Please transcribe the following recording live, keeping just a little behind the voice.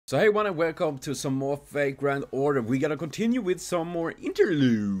So hey everyone and welcome to some more Fake Grand Order. We gotta continue with some more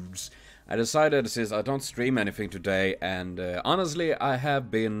interludes. I decided since I don't stream anything today and honestly I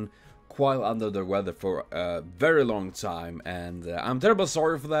have been quite under the weather for a very long time and I'm terribly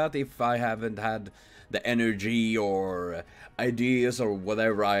sorry for that if I haven't had the energy or ideas or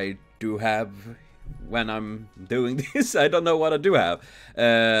whatever I do have when I'm doing this. I don't know what I do have,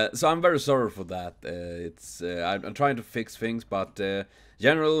 so I'm very sorry for that. I'm trying to fix things, but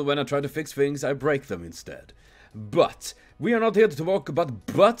generally when I try to fix things I break them instead. But we are not here to talk about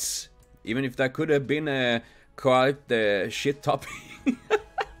butts, even if that could have been a quite shit topic.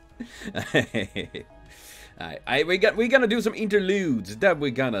 We're gonna do some interludes, that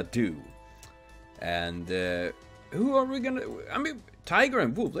we're gonna do. And who are we gonna? I mean, Tiger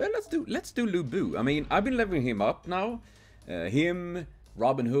and Wolf. Let's do Lubu. I mean, I've been leveling him up now. Him,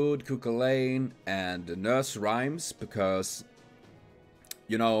 Robin Hood, Cuckoo and Nurse Rhymes, because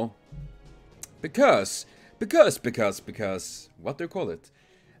you know, because what do you call it?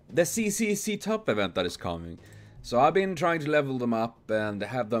 The CCC top event that is coming. So I've been trying to level them up and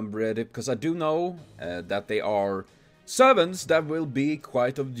have them ready, because I do know that they are servants that will be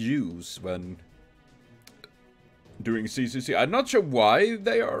quite of use when doing CCC. I'm not sure why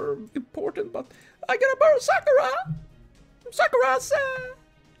they are important, but I gotta borrow Sakura's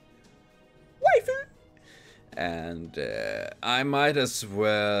waifu. And I might as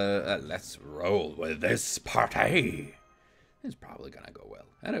well, let's roll with this party. It's probably gonna go well.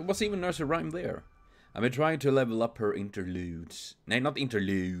 And it was even Nurse Rhyme there. I've been trying to level up her interludes. Nay, not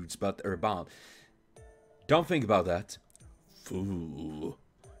interludes, but Urban. Don't think about that. Fool.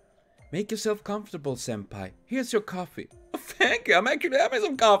 Make yourself comfortable, senpai. Here's your coffee. Oh, thank you. I'm actually having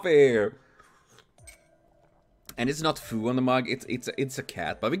some coffee here. And it's not Foo on the mug. It's a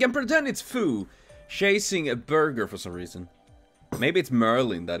cat, but we can pretend it's Foo chasing a burger for some reason. Maybe it's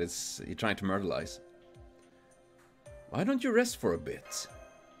Merlin that is trying to myrtleize. Why don't you rest for a bit?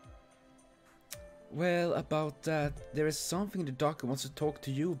 Well, about that, there is something the doctor wants to talk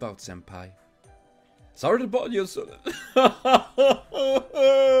to you about, senpai. Sorry to bother you, son. No,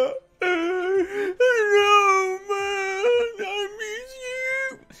 man, I miss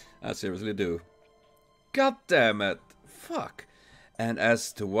you. I seriously do. God damn it. Fuck. And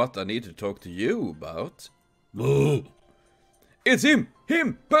as to what I need to talk to you about... It's him!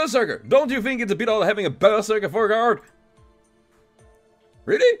 Berserker! Don't you think it's a bit odd having a Berserker for a guard?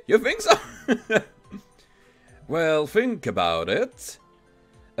 Really? You think so? Well, think about it.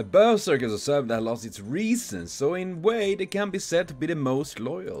 A Berserker is a servant that lost its reason, so in a way they can be said to be the most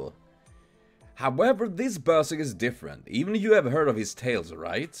loyal. However, this Berserker is different. Even you have heard of his tales,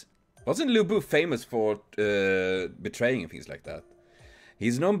 right? Wasn't Lubu famous for betraying and things like that?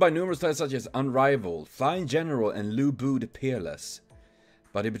 He's known by numerous titles such as Unrivaled, Flying General, and Lubu the Peerless.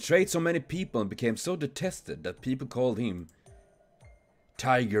 But he betrayed so many people and became so detested that people called him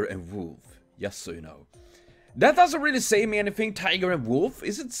Tiger and Wolf. Just so you know. That doesn't really say me anything, Tiger and Wolf.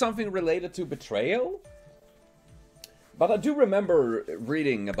 Is it something related to betrayal? But I do remember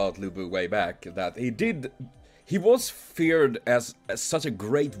reading about Lubu way back that he was feared as such a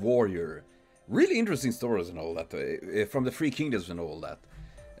great warrior. Really interesting stories and all that, from the Three Kingdoms and all that.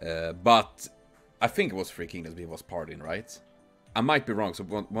 But I think it was Three Kingdoms he was part in, right? I might be wrong, so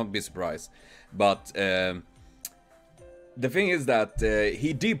won't be surprised. But the thing is that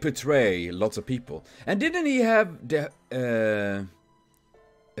he did betray lots of people. And didn't he have a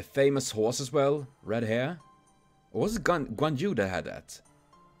famous horse as well? Red hair? Or was it Guan Yu that had that?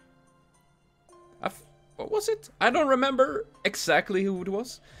 What was it? I don't remember exactly who it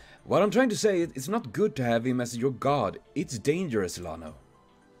was. What I'm trying to say is it's not good to have him as your god. It's dangerous, Lano.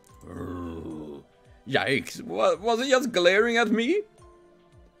 Yikes. Was he just glaring at me?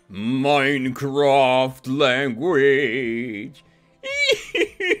 Minecraft language.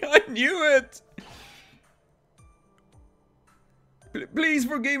 I knew it. Please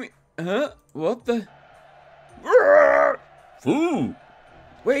forgive me. Huh? What the? Fool.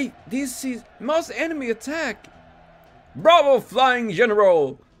 Wait, this is mass enemy attack. Bravo, Flying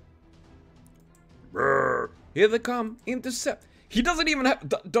General. Here they come. Intercept. He doesn't even have.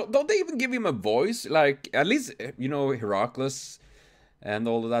 Don't they even give him a voice? Like, at least, you know, Heracles and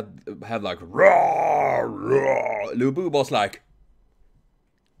all of that had like raw, raw. Lubu was like,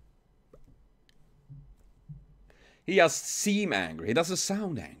 he just seem angry. He doesn't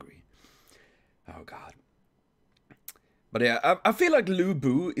sound angry. Oh god. But yeah, I feel like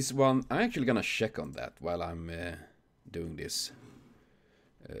Lubu is one. I'm actually gonna check on that while I'm doing this.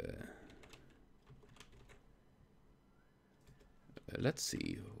 Let's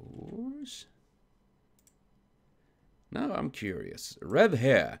see. Horse. Now I'm curious. Red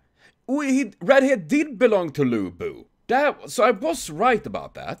hair. Oh, red hair did belong to Lu Bu. So I was right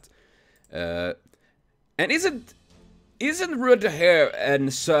about that. And isn't red hair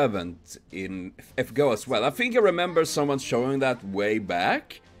a servant in FGO as well? I think I remember someone showing that way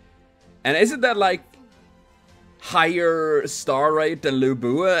back. And isn't that like higher star rate than Lu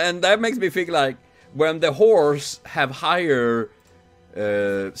Bu? And that makes me think like when the horse have higher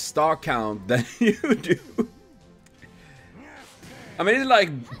star count than you do. I mean, it's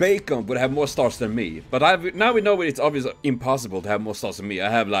like Bacon would have more stars than me, but now we know it's obviously impossible to have more stars than me. I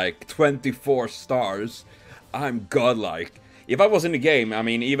have like 24 stars. I'm godlike. If I was in the game, I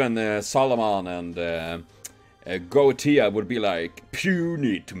mean, even Solomon and Goetia would be like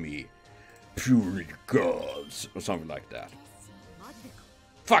puny to me. Pure gods, or something like that.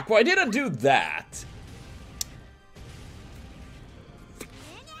 Fuck, why did I do that?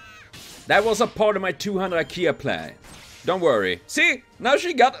 That was a part of my 200 IKEA plan. Don't worry. See, now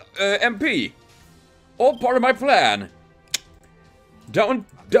she got MP. All part of my plan. Don't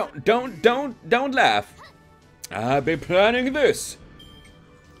laugh. I've been planning this.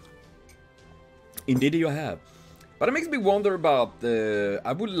 Indeed you have. But it makes me wonder about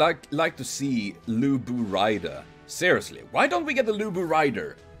I would like to see Lu Bu Rider. Seriously, why don't we get the Lu Bu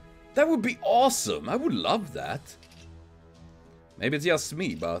Rider? That would be awesome. I would love that. Maybe it's just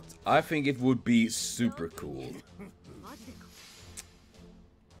me, but I think it would be super cool.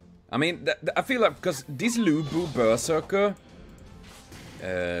 I mean, I feel like because this Lu Bu Berserker,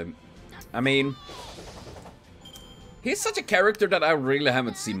 I mean, he's such a character that I really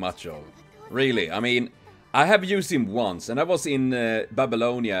haven't seen much of. Really, I mean, I have used him once, and I was in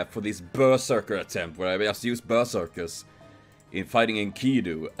Babylonia for this Berserker attempt where I just used Berserkers in fighting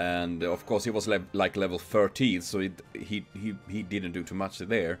Enkidu, and of course he was like level 13, so he didn't do too much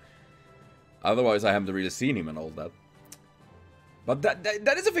there. Otherwise, I haven't really seen him and all that. But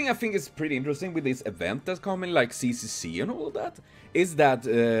that is a thing I think is pretty interesting with this event that's coming, like CCC and all of that, is that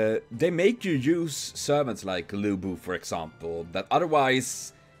they make you use servants like Lu Bu, for example, that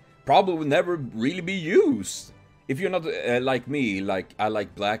otherwise probably would never really be used. If you're not like me, like I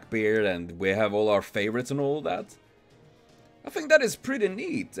like Blackbeard and we have all our favorites and all that. I think that is pretty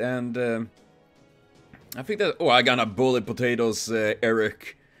neat, and I think that... Oh, I got a bullet potatoes,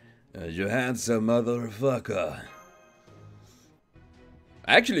 Eric. You handsome motherfucker.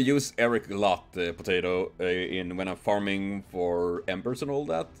 I actually use Eric a lot, Potato, when I'm farming for embers and all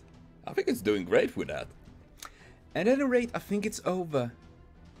that. I think it's doing great with that. At any rate, I think it's over.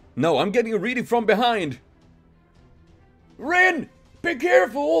 No, I'm getting a reading from behind. Rin! Be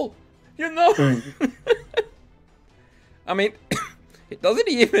careful! You know... I mean, doesn't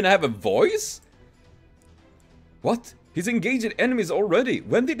he even have a voice? What? He's engaged enemies already.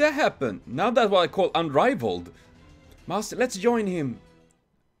 When did that happen? Now that's what I call unrivaled. Master, let's join him.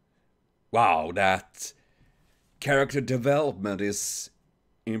 Wow, that character development is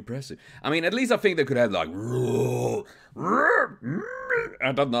impressive. I mean, at least I think they could have like...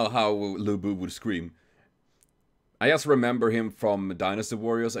 I don't know how Lu Bu would scream. I just remember him from Dynasty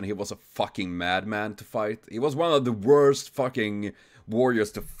Warriors, and he was a fucking madman to fight. He was one of the worst fucking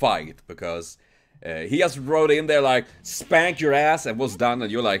warriors to fight, because he just rode in there like, spank your ass, and was done,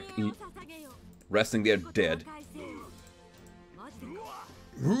 and you're like, resting there dead.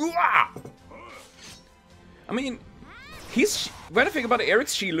 I mean, when I think about it,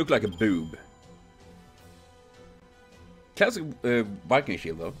 Eric's shield looked like a boob. Classic Viking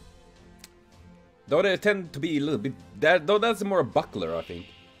shield, though. Though they tend to be a little bit... Though that's more a buckler, I think.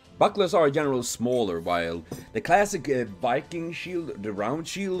 Bucklers are generally smaller, while the classic Viking shield, the round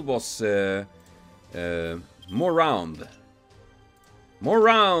shield, was more round. More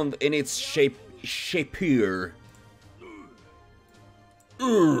round in its shapier.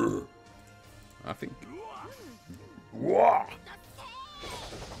 I think. Wah!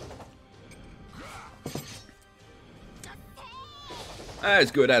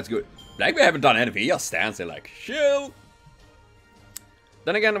 That's good, that's good. Blackbeard haven't done anything, he just stands there like, shield!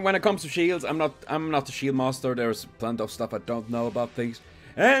 Then again, when it comes to shields, I'm not a shield master, there's plenty of stuff I don't know about things.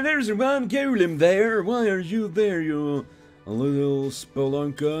 And there's one golem there, why are you there, you little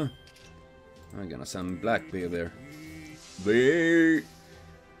spelunker? I'm gonna send Blackbeard there.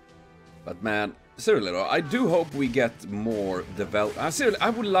 But man, seriously though, I do hope we get more development. Seriously, I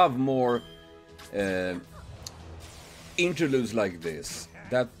would love more interludes like this.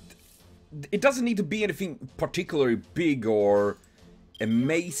 That it doesn't need to be anything particularly big or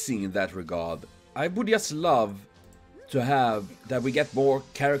amazing in that regard. I would just love to have that we get more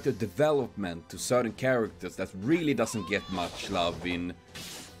character development to certain characters that really doesn't get much love in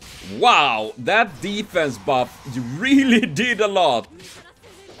Wow, that defense buff really did a lot.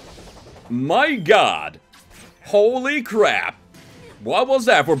 My god. Holy crap. What was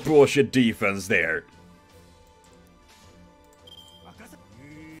that for bullshit defense there?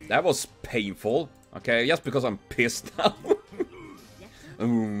 That was painful. Okay, just because I'm pissed now.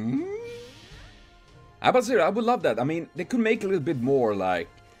 I would love that. I mean, they could make a little bit more, like,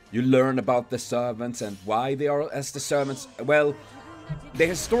 you learn about the servants and why they are as the servants. Well, the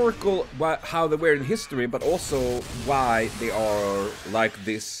historical, how they were in history, but also why they are like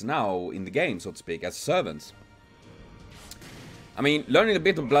this now in the game, so to speak, as servants. I mean, learning a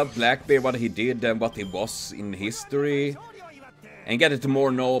bit of Blood Blackbeard, what he did and what he was in history, and getting to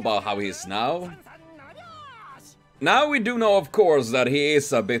more know about how he is now. Now we do know, of course, that he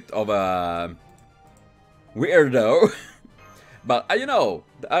is a bit of a weirdo. But, you know,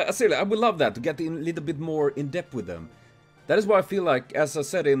 I would love that, to get in a little bit more in depth with them. That is why I feel like, as I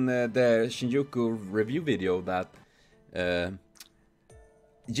said in the Shinjuku review video, that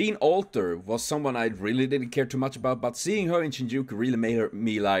Jean Alter was someone I really didn't care too much about, but seeing her in Shinjuku really made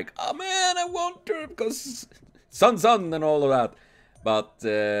me like, oh man, I want her, because sun and all of that. But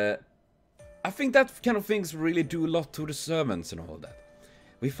I think that kind of things really do a lot to the servants and all that.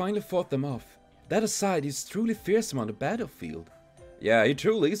 We finally fought them off. That aside, he's truly fearsome on the battlefield. Yeah, he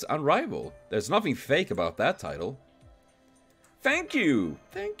truly is unrivaled. There's nothing fake about that title. Thank you!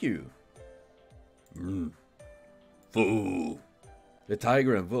 Thank you! Fool! The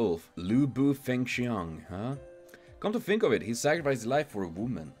Tiger and Wolf, Lu Bu Fengxiang, huh? Come to think of it, he sacrificed his life for a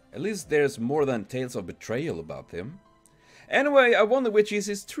woman. At least there's more than tales of betrayal about him. Anyway, I wonder which is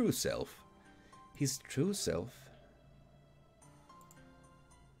his true self. His true self?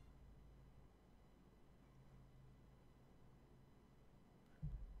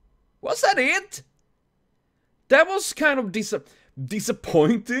 Was that it? That was kind of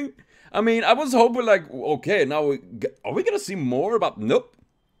disappointing. I mean, I was hoping like, okay, now are we gonna see more about? Nope.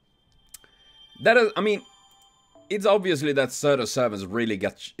 That is, I mean, it's obviously that certain servants really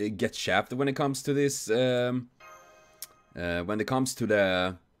get shafted when it comes to this. When it comes to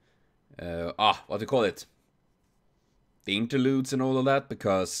the what do you call it? The interludes and all of that,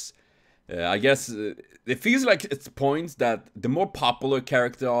 because I guess it feels like it's points that the more popular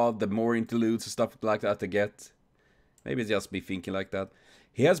character are, the more interludes and stuff like that they get. Maybe it's just me thinking like that.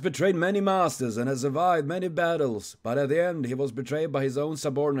 He has betrayed many masters and has survived many battles, but at the end he was betrayed by his own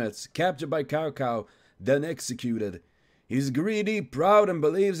subordinates, captured by Cao, then executed. He's greedy, proud, and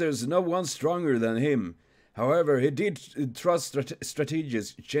believes there's no one stronger than him. However, he did trust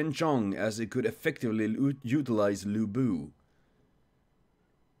strategist Chen Chong, as he could effectively utilize Lu Bu.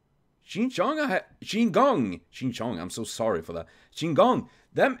 Xingong, I'm so sorry for that. Xingong,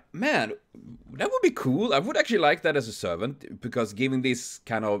 man, that would be cool. I would actually like that as a servant, because giving this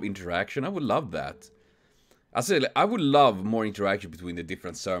kind of interaction, I would love that. I would love more interaction between the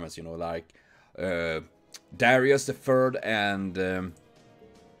different servants, you know, like Darius the Third and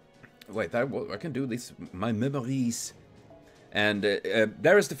wait, I can do this. My memories. And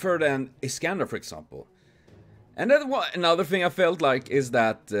Darius the Third and Iskander, for example. And then another thing I felt like is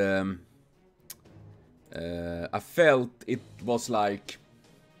that I felt it was like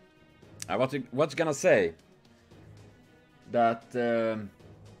what's gonna say that there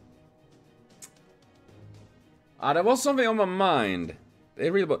was something on my mind.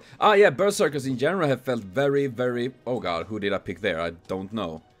 It really was. Yeah, Berserkers in general have felt very, very. Oh god, who did I pick there? I don't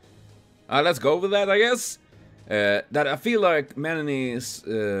know. Let's go with that, I guess. That I feel like many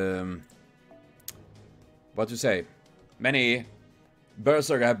what to say? Many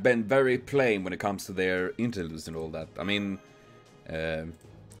Berserker have been very plain when it comes to their interludes and all that. I mean,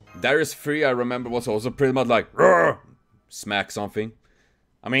 Darius 3, I remember, was also pretty much like, "Rrr!" Smack something.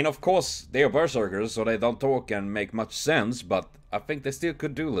 I mean, of course, they are Berserkers, so they don't talk and make much sense, but I think they still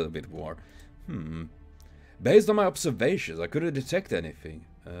could do a little bit more. Based on my observations, I couldn't detect anything.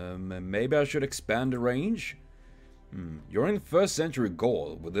 Maybe I should expand the range? You're in 1st century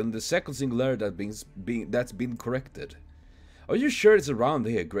Gaul, within the 2nd singularity that's been corrected. Are you sure it's around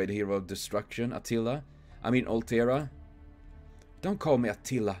here, great hero of destruction, Attila? I mean, Altera? Don't call me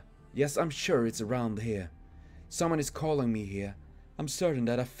Attila. Yes, I'm sure it's around here. Someone is calling me here. I'm certain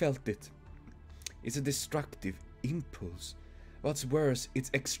that I felt it. It's a destructive impulse. What's worse,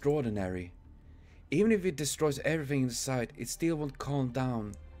 it's extraordinary. Even if it destroys everything in sight, it still won't calm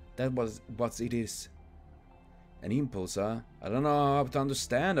down. That was what it is. An impulse, huh? I don't know how to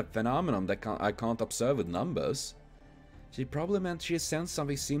understand a phenomenon that I can't observe with numbers. She probably meant she sensed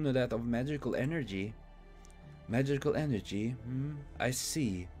something similar to that of magical energy. Magical energy? I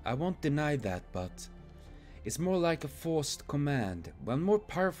see. I won't deny that, but It's more like a forced command, one more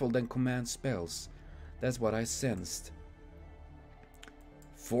powerful than command spells. That's what I sensed.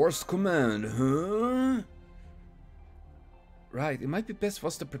 Forced command, huh? Right, it might be best for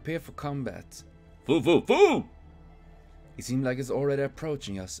us to prepare for combat. Foo! It seems like it's already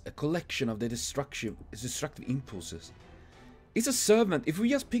approaching us, a collection of the destructive impulses. It's a servant. If we're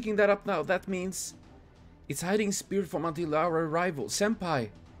just picking that up now, that means it's hiding in spirit form until our arrival. Senpai!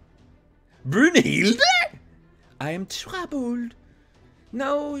 Brunhilde? I am troubled.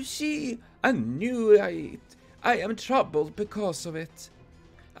 No, I knew it. I am troubled because of it.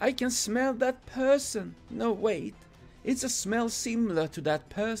 I can smell that person. No, wait. It's a smell similar to that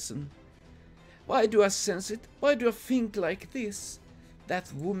person. Why do I sense it? Why do I think like this?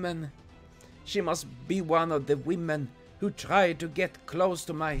 That woman. She must be one of the women who tried to get close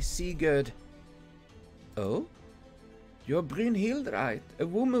to my Sigurd. Oh? You're Brynhild, right? A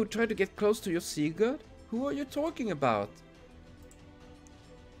woman who tried to get close to your Sigurd? Who are you talking about?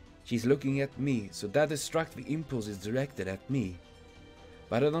 She's looking at me, so that destructive impulse is directed at me.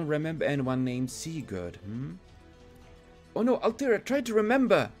 But I don't remember anyone named Sigurd, Oh no, Altera, try to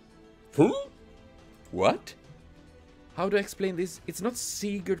remember! Who? What? How do I explain this? It's not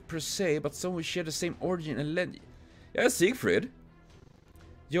Sigurd per se, but someone who share the same origin and legend. Yeah, Siegfried.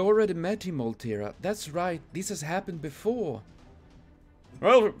 You already met him, Altera. That's right, this has happened before.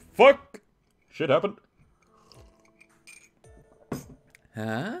 Well, fuck! Shit happened.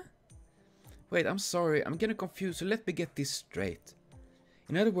 Huh? Wait, I'm sorry, I'm getting confused, so let me get this straight.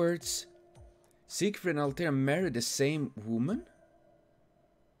 In other words, Siegfried and Altera married the same woman?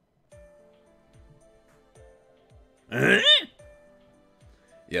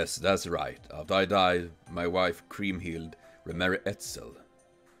 Yes, that's right. After I died, my wife Kriemhild remarried Etzel.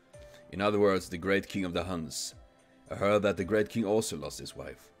 In other words, the great king of the Huns. I heard that the great king also lost his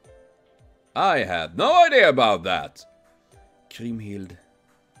wife. I had no idea about that! Kriemhild.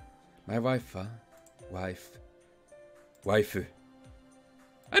 My wife, huh? Waifu.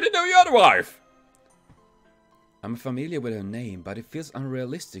 I didn't know you had a wife! I'm familiar with her name, but it feels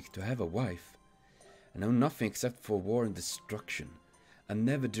unrealistic to have a wife. I know nothing except for war and destruction. I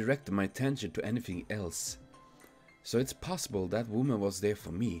never directed my attention to anything else. So it's possible that woman was there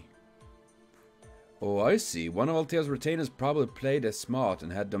for me. Oh, I see. One of Altera's retainers probably played as smart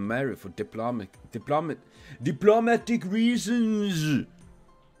and had them married for diplomatic reasons.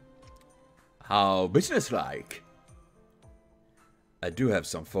 How businesslike. I do have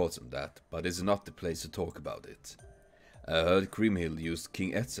some thoughts on that, but it's not the place to talk about it. I heard Kriemhild used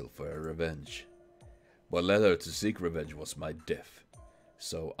King Etzel for her revenge. What led her to seek revenge was my death,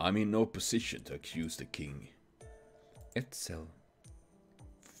 so I'm in no position to accuse the king. Etzel.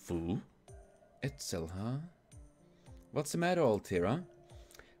 Fool? Etzel, huh? What's the matter, Altera?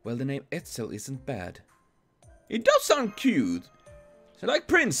 Well, the name Etzel isn't bad. It does sound cute. It's like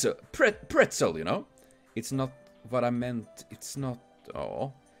pretzel, you know? It's not what I meant. It's not...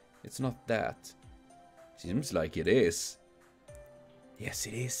 Oh, it's not that. Seems like it is. Yes,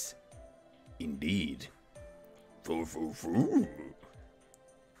 it is. Indeed.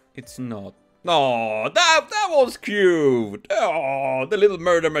 It's not. Oh, that was cute. Oh, the little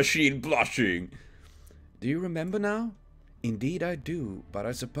murder machine blushing. Do you remember now? Indeed I do, but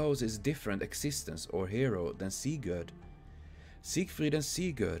I suppose it's different existence or hero than Sigurd. Siegfried and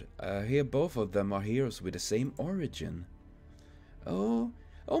Sigurd, I hear both of them are heroes with the same origin. Oh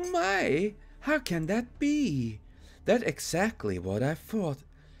my, how can that be? That's exactly what I thought.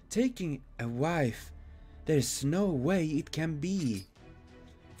 Taking a wife, there's no way it can be.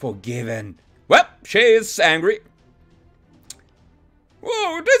 Forgiven. Well, she is angry.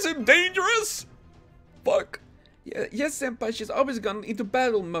 Whoa, this is dangerous. Fuck. Yeah, yes, Senpai, she's always gone into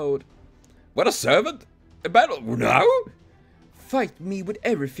battle mode. What, a servant? A battle now? Fight me with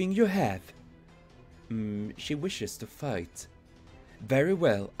everything you have. She wishes to fight. Very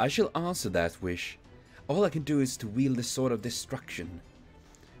well, I shall answer that wish. All I can do is to wield the sword of destruction.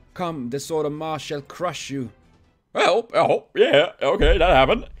 Come, the sword of Mars shall crush you. Well, oh, yeah, okay, that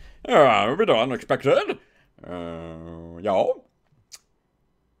happened. A bit unexpected. Yeah.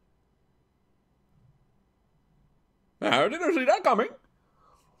 I didn't see that coming.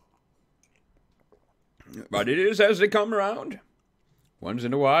 But it is as they come around. Once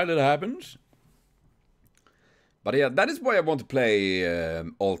in a while it happens. But yeah, that is why I want to play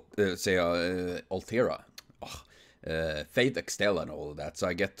Altera. Fate Extella and all of that, so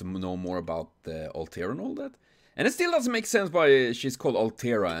I get to know more about Altera and all that. And it still doesn't make sense why she's called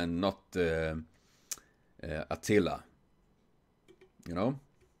Altera and not Attila. You know?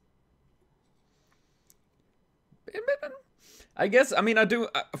 I guess, I mean, I do,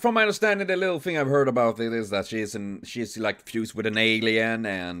 from my understanding, the little thing I've heard about it is that she's like fused with an alien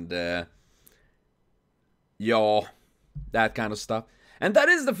and, yeah, that kind of stuff. And that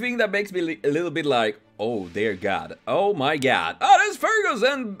is the thing that makes me a little bit like, oh dear God, oh my God. Oh, there's Fergus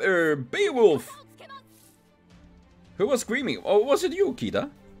and Beowulf. Who was screaming? Oh, was it you, Kita?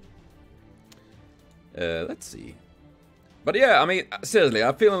 Let's see. But yeah, I mean, seriously,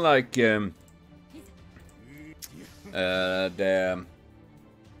 I'm feeling like, I'm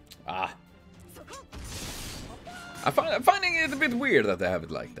finding it a bit weird that they have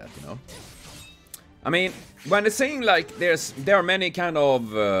it like that, you know. I mean, when they're saying like there are many kind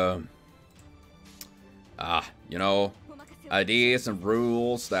of you know, ideas and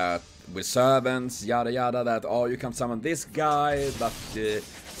rules that with servants, yada yada, that oh, you can summon this guy, but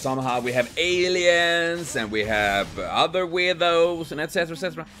somehow we have aliens and we have other widows and etc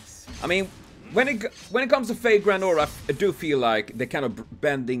etc. I mean, when it comes to Fate Grand Order, I do feel like they're kind of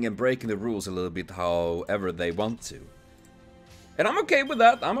bending and breaking the rules a little bit however they want to. And I'm okay with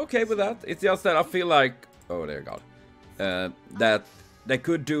that, I'm okay with that. It's just that I feel like, oh dear God, that they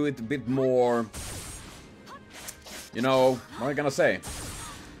could do it a bit more, you know, what am I gonna say?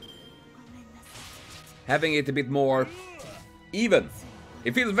 Having it a bit more even.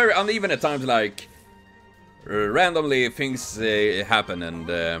 It feels very uneven at times, like randomly things happen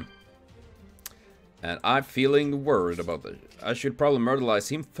and I'm feeling worried about it. I should probably murderize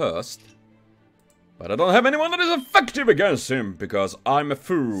him first. But I don't have anyone that is effective against him because I'm a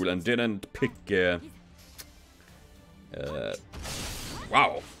fool and didn't pick.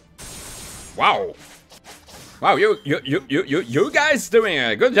 Wow, wow, wow! You guys doing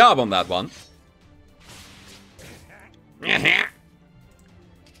a good job on that one.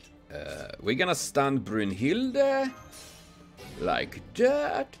 We're gonna stun Brunhilde like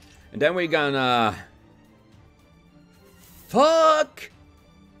that, and then we're gonna fuck.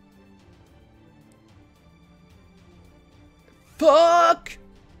 Fuck!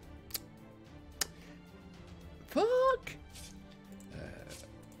 Fuck!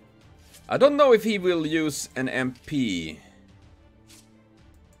 I don't know if he will use an MP.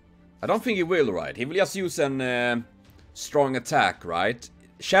 I don't think he will, right? He will just use an strong attack, right?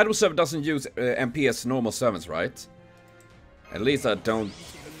 Shadow Servant doesn't use MP as normal servants, right? At least I don't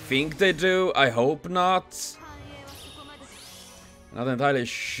think they do. I hope not. Not entirely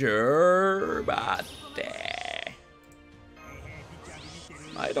sure, but...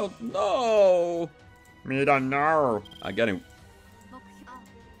 I don't know. Me don't know. I get him.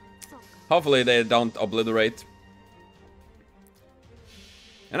 Hopefully they don't obliterate.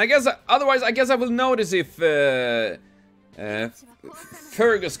 And I guess, otherwise, I guess I will notice if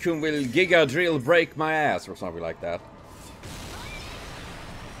Fergus-kun will Giga Drill break my ass or something like that.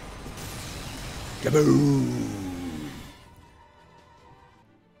 Kaboom!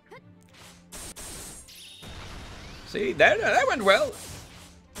 See, that went well.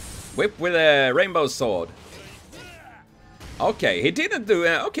 Whip with a rainbow sword. Okay, he didn't do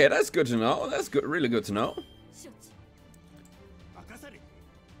it. Okay, that's good to know. That's good, really good to know.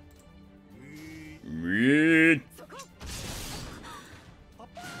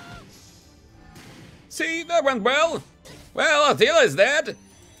 See, that went well. Well, Attila is dead.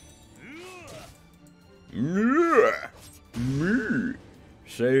 Do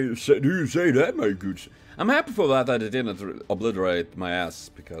you say that, my good? I'm happy for that I didn't obliterate my ass,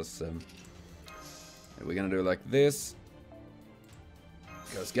 because we're gonna do it like this.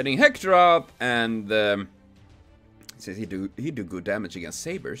 Because getting Hector up and says he do good damage against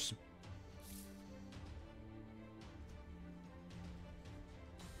sabers.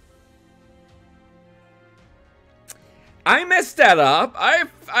 I messed that up. I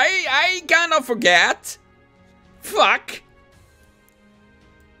kind of forget. Fuck.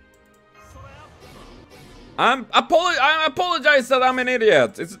 I apologize that I'm an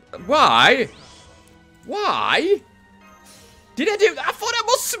idiot. It's why? Why? Did I do? I thought I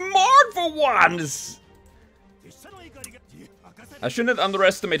was smart for once. I shouldn't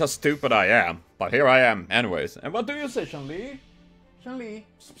underestimate how stupid I am, but here I am, anyways. And what do you say, Shan-Li? Shan-Li?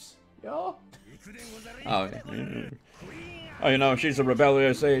 Yeah. Oh, yeah. Oh, you know, she's a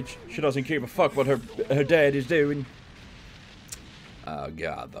rebellious age. She doesn't give a fuck what her dad is doing. Oh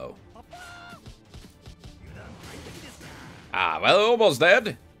God, though. Ah, well, almost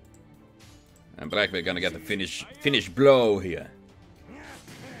dead. And Blackbeard gonna get the finish blow here.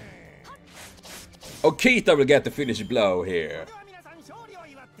 Okita will get the finish blow here.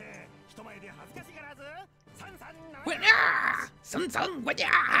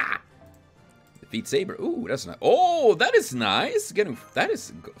 Feet saber. Ooh, that's nice. Oh, that is nice. That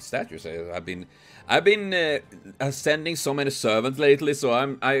is statues. I've been ascending so many servants lately, so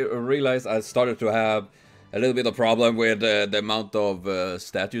I realized I started to have a little bit of problem with the amount of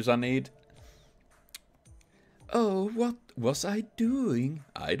statues I need. Oh, what was I doing?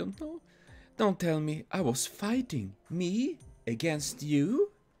 I don't know. Don't tell me I was fighting. Me? Against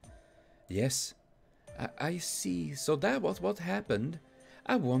you? Yes, I see. So that was what happened.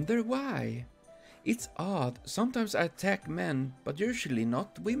 I wonder why. It's odd. Sometimes I attack men, but usually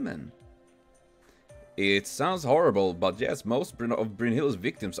not women. It sounds horrible, but yes, most of Brynhild's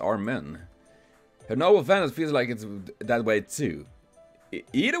victims are men. Her noble fantasy feels like it's that way too.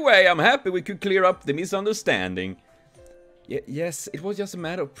 Either way, I'm happy we could clear up the misunderstanding. Yes, it was just a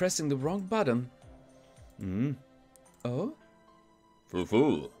matter of pressing the wrong button. Oh?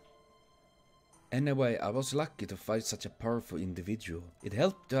 Fool. Anyway, I was lucky to fight such a powerful individual. It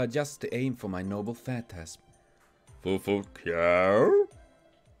helped to adjust the aim for my noble phantasm. Fool cow?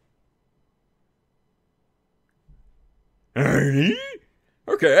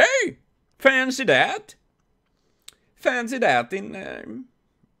 Okay, fancy that. Fancy that in...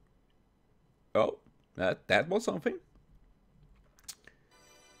 Oh, that was something.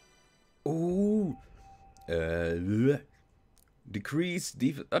 Ooh. Decrease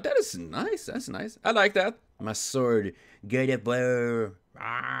defense. Oh, that is nice. That's nice. I like that. My sword. Get it, bear.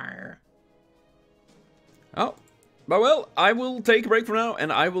 Oh. But well, I will take a break for now,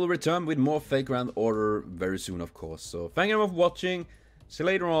 and I will return with more Fake Grand Order very soon, of course. So thank you for watching. See you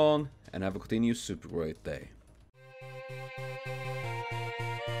later on, and have a continued super great day.